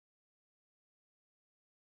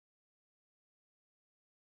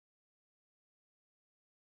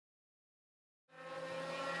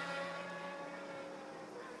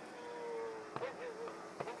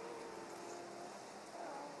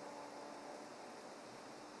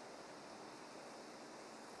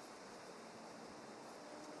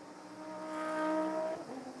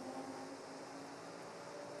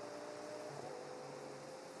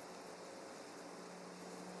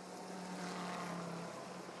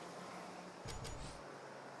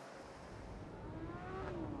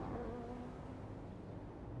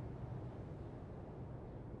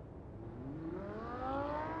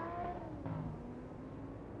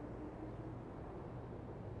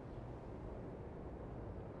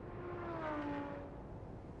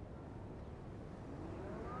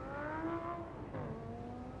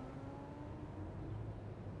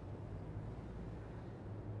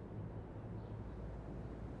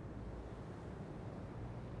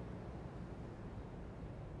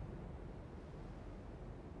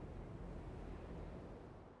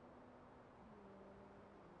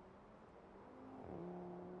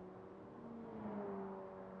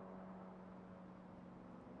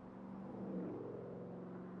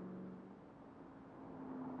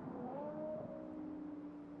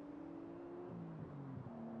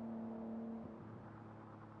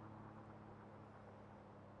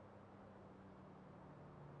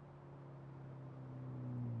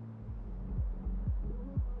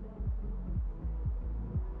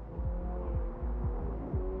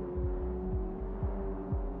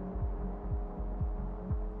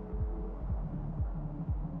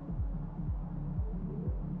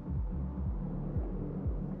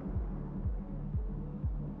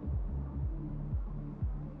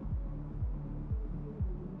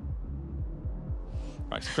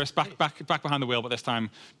Right, so Chris, back behind the wheel, but this time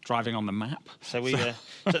driving on the map. So we, so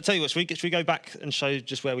tell you what, should we go back and show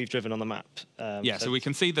just where we've driven on the map? So we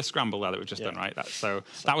can see the scramble there that we've just done, right? So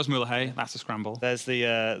that was Mullahay, that's a scramble. There's the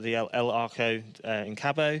El Arco in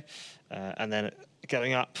Cabo, and then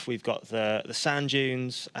going up, we've got the sand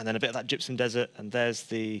dunes, and then a bit of that gypsum desert, and there's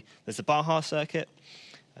the Baja circuit.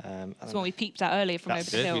 That's what we peeped at earlier from over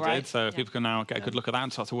the hill, right? So people can now get a good look at that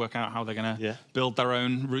and start to work out how they're going to build their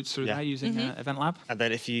own routes through there using Event Lab. And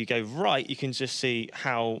then if you go right, you can just see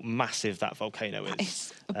how massive that volcano is.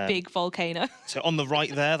 It's a big volcano. So on the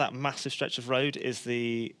right there, that massive stretch of road is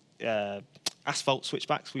the asphalt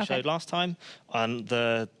switchbacks we showed last time, and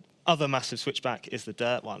the other massive switchback is the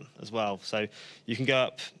dirt one as well. So you can go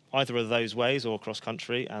up either of those ways or cross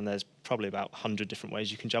country, and there's probably about 100 different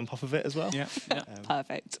ways you can jump off of it as well.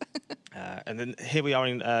 Perfect. And then here we are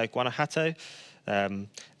in Guanajuato.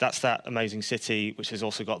 That's that amazing city, which has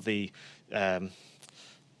also got the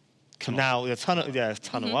canal, the tunnel. Yeah,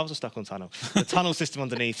 tunnel. Why was I stuck on tunnel? The tunnel system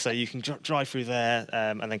underneath, so you can drive through there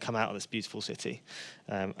and then come out of this beautiful city.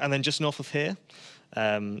 And then just north of here,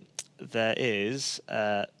 there is.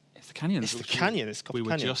 It's the canyon. It's the canyon. It's we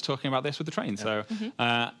were just talking about this with the train. So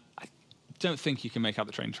I don't think you can make out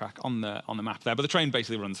the train track on the map there, but the train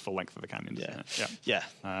basically runs full length of the canyon.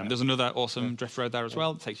 There's another awesome drift road there as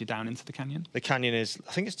well that takes you down into the canyon. The canyon is,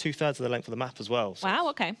 I think it's 2/3 of the length of the map as well. So wow.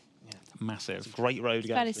 Okay. It's massive. It's a great road.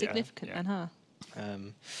 It's fairly significant, then, huh?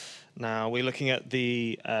 Now we're looking at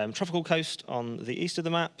the tropical coast on the east of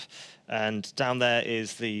the map, and down there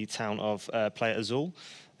is the town of Playa Azul.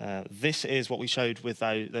 This is what we showed with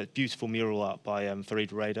the beautiful mural art by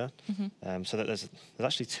Farid Reda. So that there's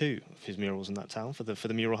actually 2 of his murals in that town for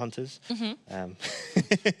the mural hunters.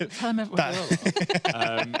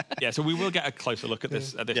 So we will get a closer look at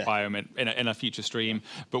this biome in a future stream.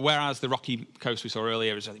 But whereas the rocky coast we saw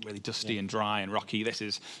earlier is really dusty and dry and rocky, this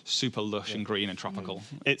is super lush and green and tropical.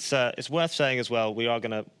 It's worth saying as well, we are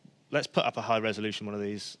going to let's put up a high resolution one of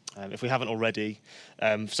these if we haven't already.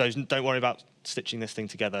 So don't worry about stitching this thing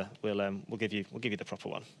together. We'll give you the proper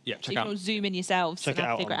one. Yeah, check out. You can zoom in yourselves and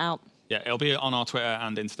figure it out. Yeah, it'll be on our Twitter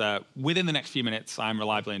and Insta within the next few minutes. I'm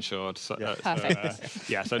reliably insured. So,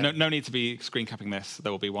 perfect. So no need to be screen capping this.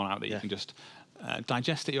 There will be one out that you can just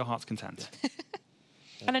digest at your heart's content.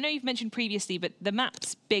 And I know you've mentioned previously, but the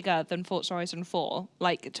map's bigger than Forza Horizon 4.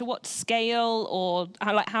 Like, to what scale, or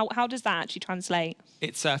how does that actually translate?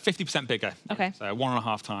 It's 50% bigger. Okay. So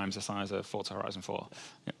 1.5 times the size of Forza Horizon 4.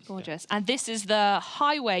 Yep. Gorgeous. And this is the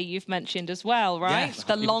highway you've mentioned as well, right? Yes,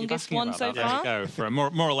 the longest one so far? There we go. From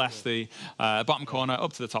more or less the bottom corner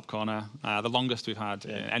up to the top corner. The longest we've had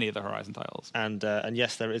in any of the Horizon titles. And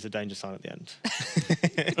yes, there is a danger sign at the end.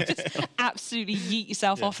 Just absolutely yeet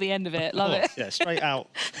yourself off the end of it. Love it. Yeah, straight out.